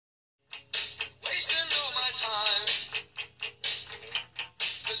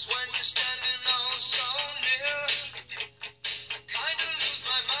'cause when you're standing oh so near, I kinda lose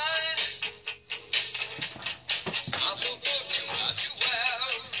my mind. It's not the perfume that you wear,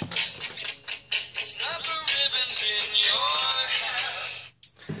 it's not the ribbons in your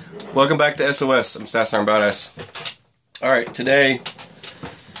hair. Welcome back to SOS. I'm Staff Sergeant Badass. Alright, today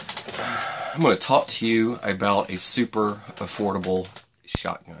I'm going to talk to you about a super affordable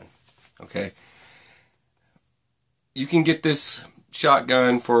shotgun. Okay? You can get this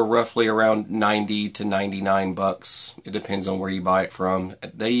shotgun for roughly around 90 to 99 bucks. It depends on where you buy it from.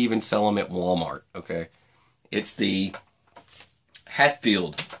 They even sell them at Walmart. Okay? It's the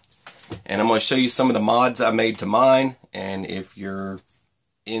Hatfield. And I'm going to show you some of the mods I made to mine. And if you're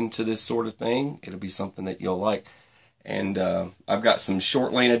into this sort of thing, it'll be something that you'll like. And I've got some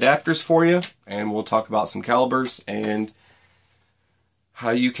short lane adapters for you, and we'll talk about some calibers and how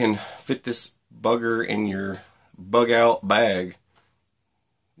you can fit this bugger in your bug out bag.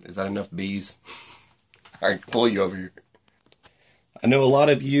 Is that enough bees? Alright, pull you over here. I know a lot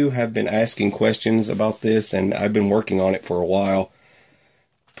of you have been asking questions about this, and I've been working on it for a while.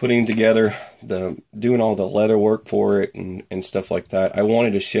 Putting together, doing all the leather work for it and stuff like that. I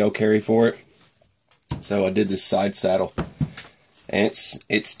wanted a shell carry for it. So I did this side saddle, and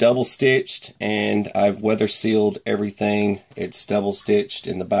it's double stitched, and I've weather sealed everything. It's double stitched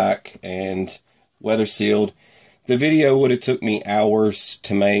in the back and weather sealed. The video would have took me hours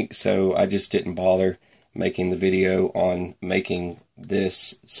to make, so I just didn't bother making the video on making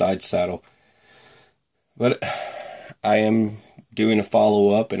this side saddle. But I am doing a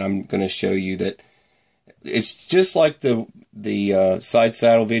follow-up, and I'm going to show you that it's just like the side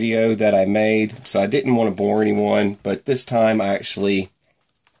saddle video that I made, so I didn't want to bore anyone, but this time I actually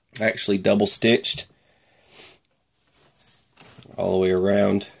double stitched all the way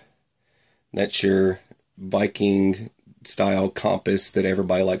around. That's your Viking style compass that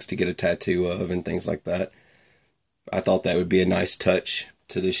everybody likes to get a tattoo of and things like that. I thought that would be a nice touch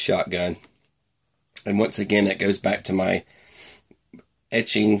to this shotgun. And once again, that goes back to my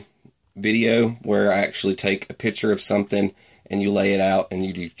etching video where I actually take a picture of something and you lay it out and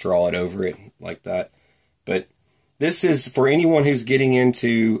you draw it over it like that. But this is for anyone who's getting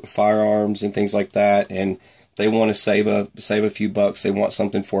into firearms and things like that, and they want to save a few bucks. They want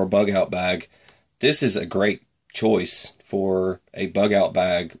something for a bug out bag. This is a great choice for a bug out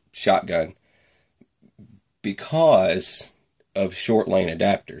bag shotgun because of short lane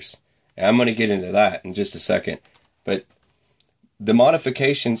adapters. And I'm going to get into that in just a second. But the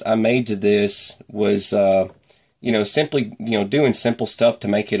modifications I made to this was, simply, doing simple stuff to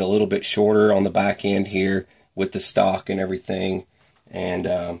make it a little bit shorter on the back end here with the stock and everything. And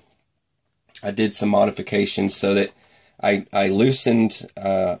I did some modifications so that I loosened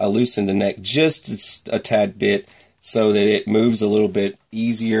the neck just a tad bit so that it moves a little bit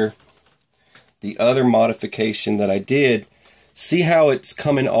easier. The other modification that I did, see how it's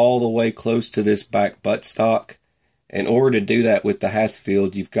coming all the way close to this back buttstock? In order to do that with the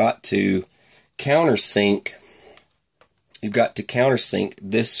Hatfield, you've got to countersink. You've got to countersink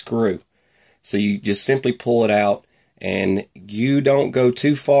this screw. So you just simply pull it out, and you don't go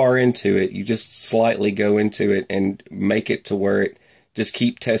too far into it. You just slightly go into it and make it to where it just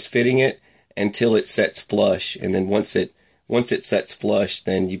keep test fitting it until it sets flush. And then once it sets flush,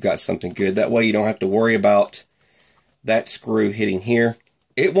 then you've got something good. That way you don't have to worry about that screw hitting here.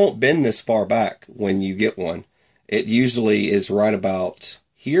 It won't bend this far back when you get one. It usually is right about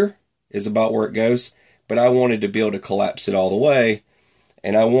here, is about where it goes. But I wanted to be able to collapse it all the way.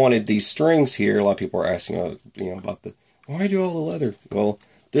 And I wanted these strings here. A lot of people are asking, about why do all the leather? Well,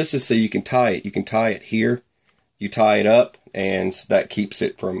 this is so you can tie it. You can tie it here. You tie it up, and that keeps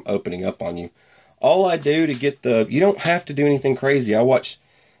it from opening up on you. All I do to get you don't have to do anything crazy.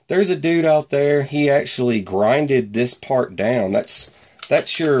 There's a dude out there, he actually grinded this part down.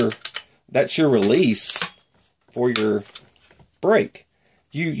 That's your release for your brake.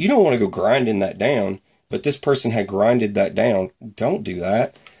 You don't want to go grinding that down, but this person had grinded that down. Don't do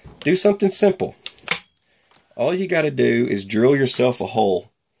that. Do something simple. All you got to do is drill yourself a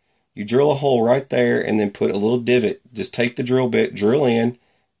hole. You drill a hole right there and then put a little divot. Just take the drill bit, drill in,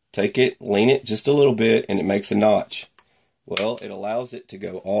 take it, lean it just a little bit, and it makes a notch. Well, it allows it to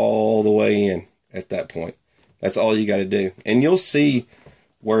go all the way in at that point. That's all you got to do. And you'll see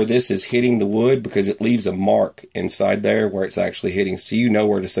where this is hitting the wood because it leaves a mark inside there where it's actually hitting, so you know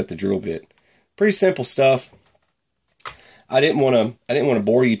where to set the drill bit. Pretty simple stuff. I didn't want to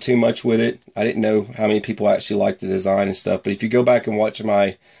bore you too much with it. I didn't know how many people actually like the design and stuff, but if you go back and watch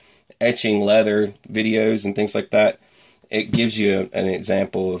my etching leather videos and things like that, it gives you an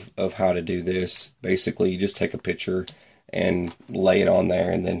example of how to do this. Basically, you just take a picture and lay it on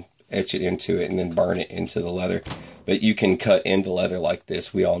there and then etch it into it and then burn it into the leather. But you can cut into leather like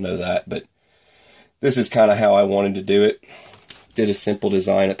this. We all know that. But this is kind of how I wanted to do it. Did a simple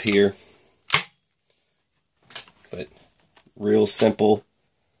design up here. But real simple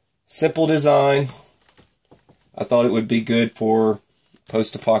design. I thought it would be good for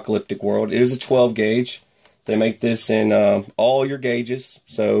post-apocalyptic world. It is a 12 gauge. They make this in all your gauges,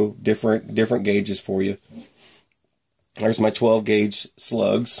 so different gauges for you. There's my 12 gauge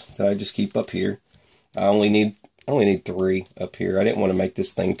slugs that I just keep up here. I only need 3 up here. I didn't want to make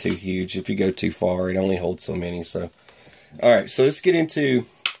this thing too huge. If you go too far, it only holds so many. So, all right. So let's get into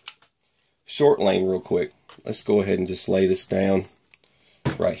short lane real quick. Let's go ahead and just lay this down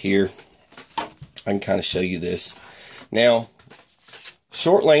right here. I can kind of show you this. Now,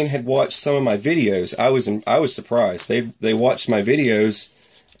 Short Lane had watched some of my videos. I was surprised. They watched my videos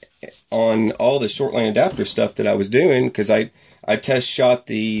on all the Short Lane adapter stuff that I was doing, because I test shot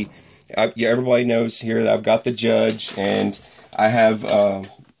the. Everybody knows here that I've got the Judge, and I have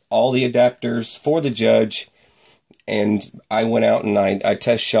all the adapters for the Judge, and I went out and I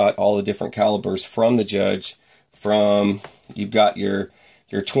test shot all the different calibers from the Judge. From, you've got your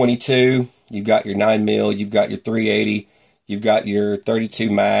 22, you've got your 9mm, you've got your 380. You've got your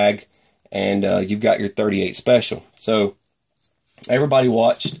 32 mag, and you've got your 38 special. So everybody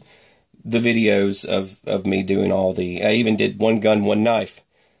watched the videos of me doing all the. I even did one gun, one knife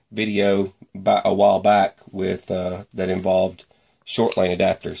video a while back with that involved Short Lane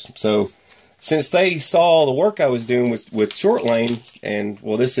adapters. So since they saw the work I was doing with Short Lane, and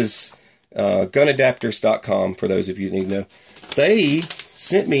well, this is gunadapters.com for those of you who need to know, they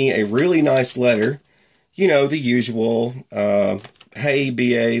sent me a really nice letter. You know, the usual, hey,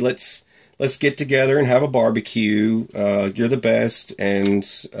 BA, let's get together and have a barbecue. You're the best, and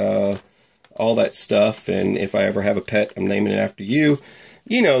all that stuff. And if I ever have a pet, I'm naming it after you.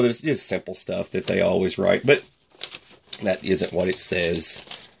 You know, there's just simple stuff that they always write, but that isn't what it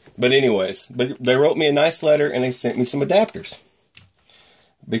says. But anyways, they wrote me a nice letter, and they sent me some adapters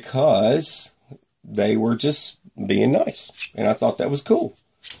because they were just being nice, and I thought that was cool.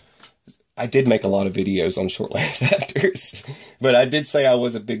 I did make a lot of videos on Short Lane adapters, but I did say I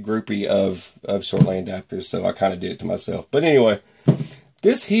was a big groupie of Short Lane adapters, so I kind of did it to myself. But anyway,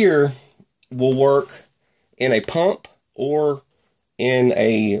 this here will work in a pump or in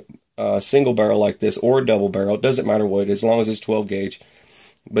a single barrel like this, or a double barrel. It doesn't matter what, as long as it's 12 gauge.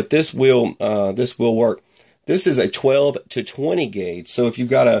 But this will work. This is a 12 to 20 gauge. So if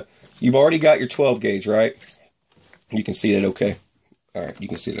you've already got your 12 gauge, right? You can see it okay. All right, you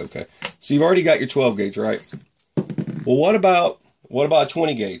can see it okay. So you've already got your 12 gauge, right? Well, what about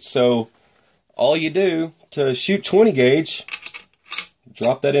 20 gauge? So all you do to shoot 20 gauge,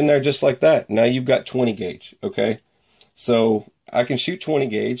 drop that in there just like that. Now you've got 20 gauge, okay? So I can shoot 20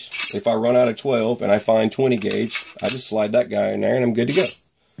 gauge. If I run out of 12 and I find 20 gauge, I just slide that guy in there and I'm good to go.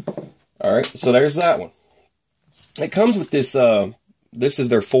 All right, so there's that one. It comes with this, this is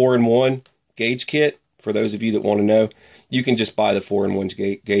their 4-in-1 gauge kit. For those of you that want to know, you can just buy the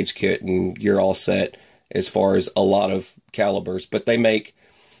 4-in-1 gauge kit and you're all set as far as a lot of calibers. But they make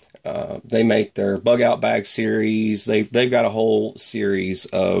their bug out bag series. They've got a whole series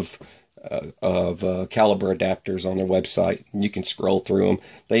of caliber adapters on their website. You can scroll through them.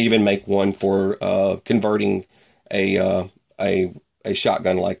 They even make one for converting a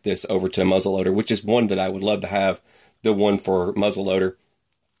shotgun like this over to a muzzleloader, which is one that I would love to have. The one for muzzleloader,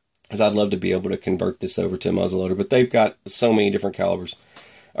 because I'd love to be able to convert this over to a muzzleloader. But they've got so many different calibers.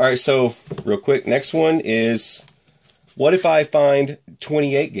 All right, so real quick, next one is, what if I find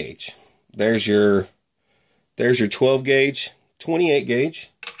 28 gauge? There's your 12 gauge, 28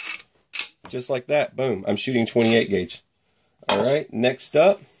 gauge, just like that. Boom, I'm shooting 28 gauge. All right, next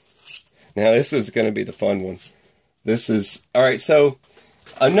up. Now this is going to be the fun one. This is, all right, so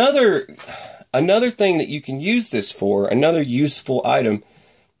another thing that you can use this for, another useful item.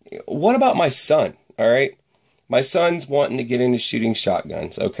 What about my son? All right, my son's wanting to get into shooting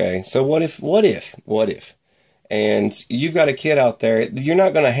shotguns. Okay, so what if? And you've got a kid out there, you're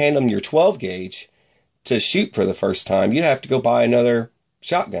not going to hand them your 12 gauge to shoot for the first time. You'd have to go buy another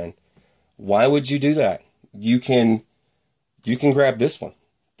shotgun. Why would you do that? You can grab this one.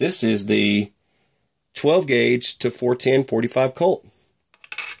 This is the 12 gauge to 410 45 Colt.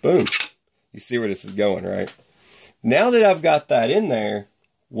 Boom. You see where this is going, right? Now that I've got that in there,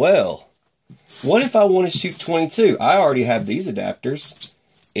 well, what if I want to shoot 22? I already have these adapters.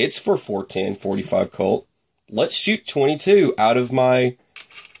 It's for 410 45 Colt. Let's shoot 22 out of my...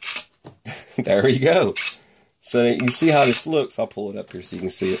 There you go. So you see how this looks. I'll pull it up here so you can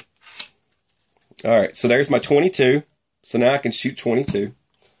see it. All right, so there's my 22. So now I can shoot 22.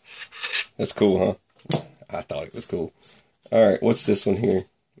 That's cool, huh? I thought it was cool. All right, what's this one here?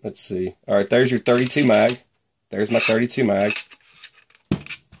 Let's see. All right, there's your 32 mag. There's my 32 mag.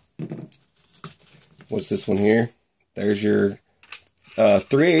 What's this one here? There's your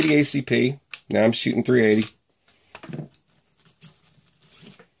 380 ACP. Now I'm shooting 380.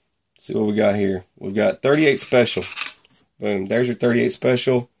 See what we got here. We've got 38 special. Boom. There's your 38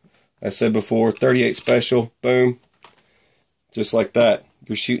 special. I said before, 38 special. Boom. Just like that.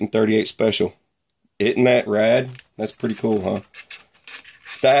 You're shooting 38 special. Isn't that rad? That's pretty cool, huh?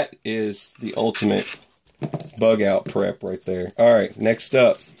 That is the ultimate bug out prep right there. All right, next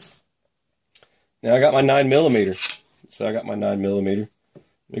up. Now I got my 9mm. So I got my 9mm.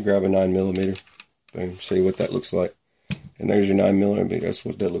 Let me grab a 9mm. Boom. Show you what that looks like. And there's your 9mm. That's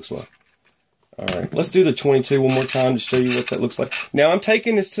what that looks like. All right, let's do the 22 one more time to show you what that looks like. Now I'm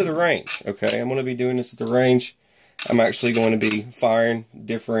taking this to the range. Okay, I'm going to be doing this at the range. I'm actually going to be firing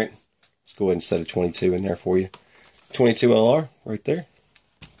different. Let's go ahead and set a 22 in there for you. 22 LR right there.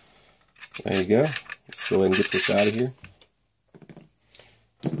 There you go. Let's go ahead and get this out of here.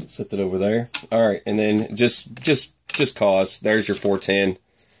 Set that over there. All right, and then just cause. There's your 410.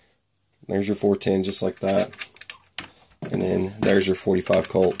 There's your 410, just like that. And then there's your 45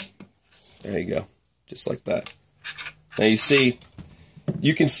 Colt. There you go, just like that. Now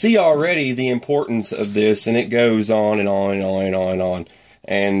you can see already the importance of this, and it goes on and on and on and on and on.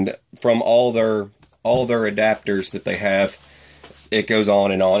 And from all their adapters that they have, it goes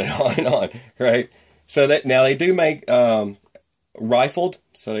on and on and on and on, right? So that now they do make rifled.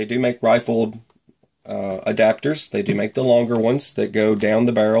 So they do make rifled adapters. They do make the longer ones that go down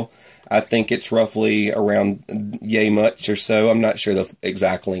the barrel. I think it's roughly around yay much or so. I'm not sure the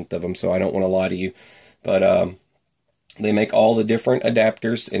exact length of them, so I don't want to lie to you. But they make all the different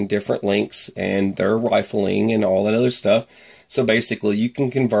adapters in different lengths, and they're rifling and all that other stuff. So basically, you can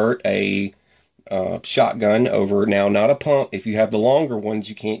convert a shotgun over, now not a pump. If you have the longer ones,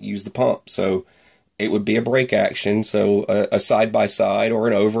 you can't use the pump. So it would be a break action. So a side-by-side or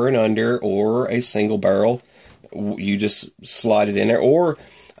an over and under or a single barrel. You just slide it in there. Or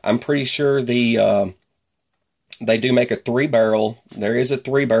I'm pretty sure they do make a 3-barrel. There is a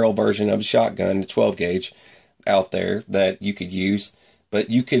 3-barrel version of a shotgun, a 12 gauge, out there that you could use. But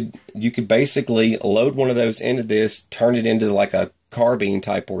you could basically load one of those into this, turn it into like a carbine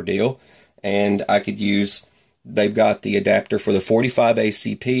type ordeal, and I could use. They've got the adapter for the 45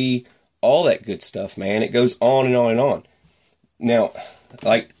 ACP, all that good stuff, man. It goes on and on and on. Now,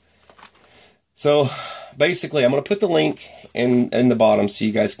 so basically, I'm going to put the link in the bottom so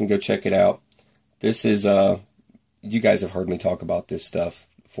you guys can go check it out. This is you guys have heard me talk about this stuff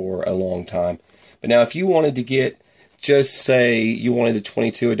for a long time. But now if you wanted to get, just say you wanted the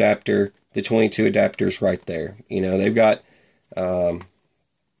 22 adapter, the 22 adapters right there. You know, they've got,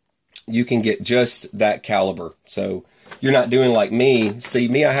 you can get just that caliber. So you're not doing like me. See,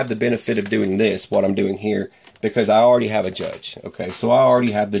 me, I have the benefit of doing this, what I'm doing here, because I already have a judge. Okay, so I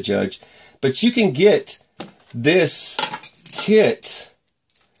already have the judge. But you can get this kit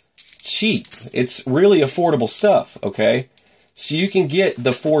cheap. It's really affordable stuff, okay? So you can get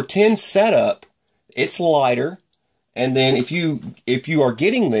the 410 setup. It's lighter, and then if you are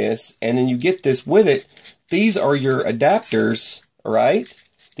getting this and then you get this with it, these are your adapters, right?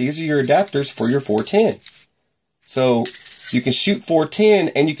 These are your adapters for your 410. So you can shoot 410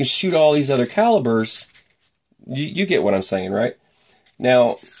 and you can shoot all these other calibers. You get what I'm saying, right?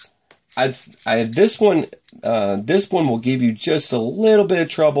 Now, this one will give you just a little bit of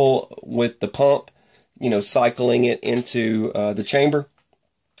trouble with the pump, you know, cycling it into the chamber.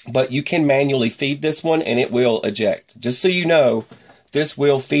 But you can manually feed this one and it will eject. Just so you know, this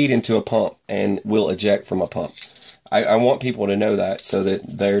will feed into a pump and will eject from a pump. I want people to know that so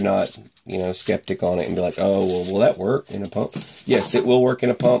that they're not, you know, skeptic on it and be like, oh, well, will that work in a pump? Yes, it will work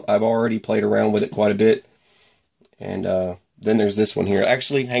in a pump. I've already played around with it quite a bit. And then there's this one here.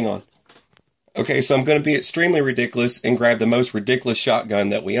 Actually, hang on. Okay, so I'm going to be extremely ridiculous and grab the most ridiculous shotgun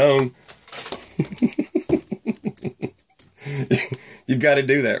that we own. You've got to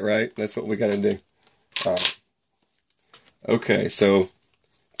do that, right? That's what we got to do. All right. Okay, so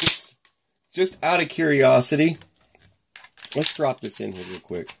just out of curiosity, let's drop this in here real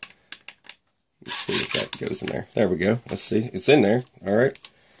quick. Let's see if that goes in there. There we go. Let's see. It's in there. All right.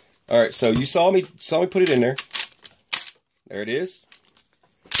 All right, so you saw me put it in there. There it is.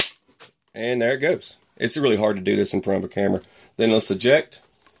 And there it goes. It's really hard to do this in front of a camera. Then let's eject.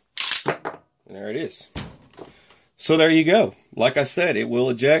 And there it is. So there you go. Like I said, it will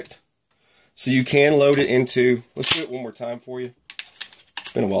eject. So you can load it into... Let's do it one more time for you.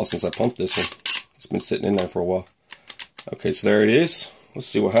 It's been a while since I pumped this one. It's been sitting in there for a while. Okay, so there it is. Let's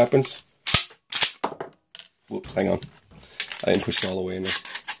see what happens. Whoops, hang on. I didn't push it all the way in there.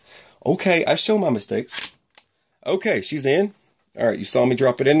 Okay, I show my mistakes. Okay, she's in. Alright, you saw me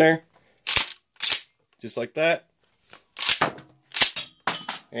drop it in there. Just like that.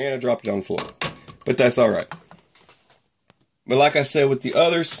 And I dropped it on the floor. But that's alright. But like I said with the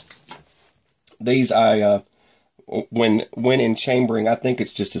others, these when in chambering, I think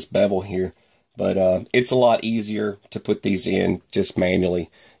it's just this bevel here. But it's a lot easier to put these in just manually.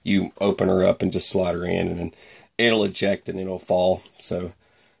 You open her up and just slide her in, and then it'll eject and it'll fall. So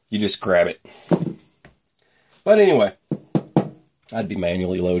you just grab it. But anyway, I'd be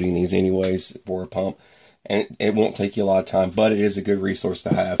manually loading these anyways for a pump. And it won't take you a lot of time, but it is a good resource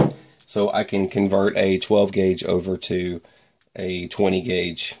to have. So I can convert a 12 gauge over to a 20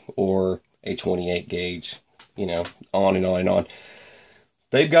 gauge or a 28 gauge, you know, on and on and on.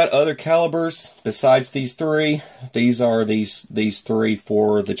 They've got other calibers besides these three. These are these three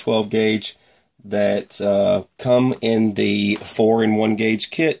for the 12 gauge that come in the 4-in-1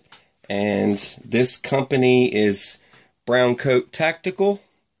 gauge kit. And this company is Brown Coat Tactical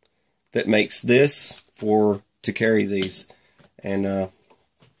that makes this to carry these. And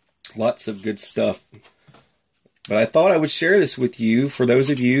lots of good stuff. But I thought I would share this with you for those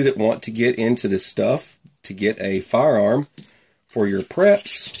of you that want to get into this stuff, to get a firearm for your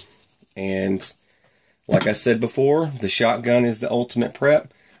preps. And like I said before, the shotgun is the ultimate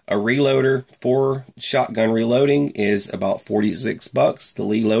prep. A reloader for shotgun reloading is about 46 bucks. The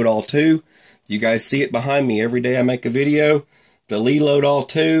Lee Loadout 2. You guys see it behind me every day I make a video. The Lee Loadout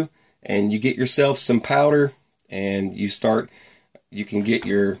 2, and you get yourself some powder, and you can get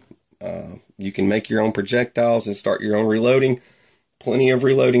your you can make your own projectiles and start your own reloading. Plenty of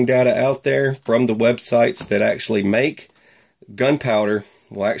reloading data out there from the websites that actually make gunpowder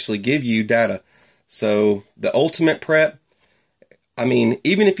will actually give you data. So the ultimate prep, I mean,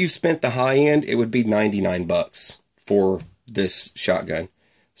 even if you spent the high end, it would be 99 bucks for this shotgun.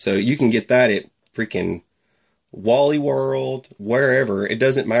 So you can get that at freaking Wally World, wherever. It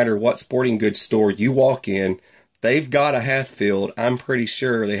doesn't matter what sporting goods store you walk in. They've got a Hatfield. I'm pretty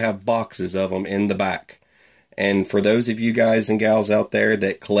sure they have boxes of them in the back. And for those of you guys and gals out there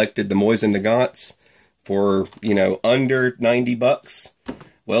that collected the Mosin Nagants for, you know, under 90 bucks,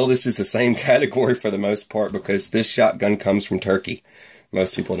 well, this is the same category for the most part, because this shotgun comes from Turkey.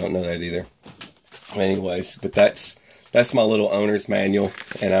 Most people don't know that either. Anyways, but that's my little owner's manual,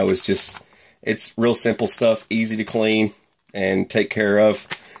 and it's real simple stuff, easy to clean and take care of.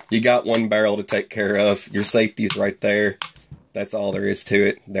 You got one barrel to take care of. Your safety's right there. That's all there is to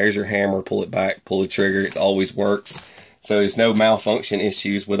it. There's your hammer. Pull it back. Pull the trigger. It always works. So there's no malfunction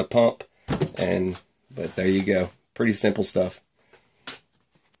issues with a pump. But there you go. Pretty simple stuff.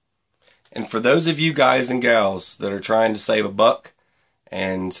 And for those of you guys and gals that are trying to save a buck,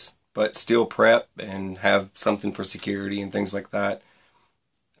 but still prep and have something for security and things like that,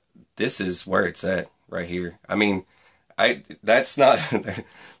 this is where it's at right here. I mean, that's not.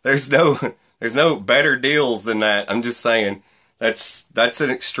 There's no better deals than that. I'm just saying. That's an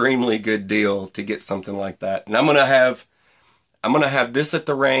extremely good deal to get something like that. And I'm gonna have this at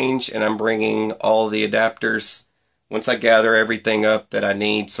the range, and I'm bringing all the adapters once I gather everything up that I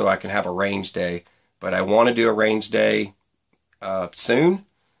need, so I can have a range day. But I want to do a range day soon,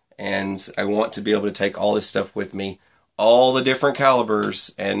 and I want to be able to take all this stuff with me, all the different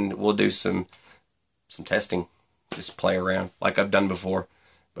calibers, and we'll do some testing, just play around like I've done before.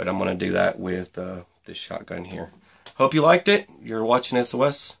 But I'm gonna do that with this shotgun here. Hope you liked it. You're watching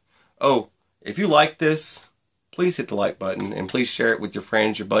SOS. Oh, if you like this, please hit the like button, and please share it with your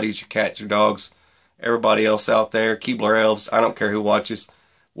friends, your buddies, your cats, your dogs, everybody else out there, Keebler elves. I don't care who watches.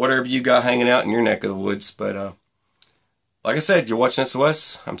 Whatever you got hanging out in your neck of the woods. But like I said, you're watching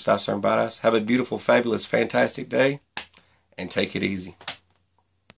SOS. I'm Staff Sergeant Badass. Have a beautiful, fabulous, fantastic day, and take it easy.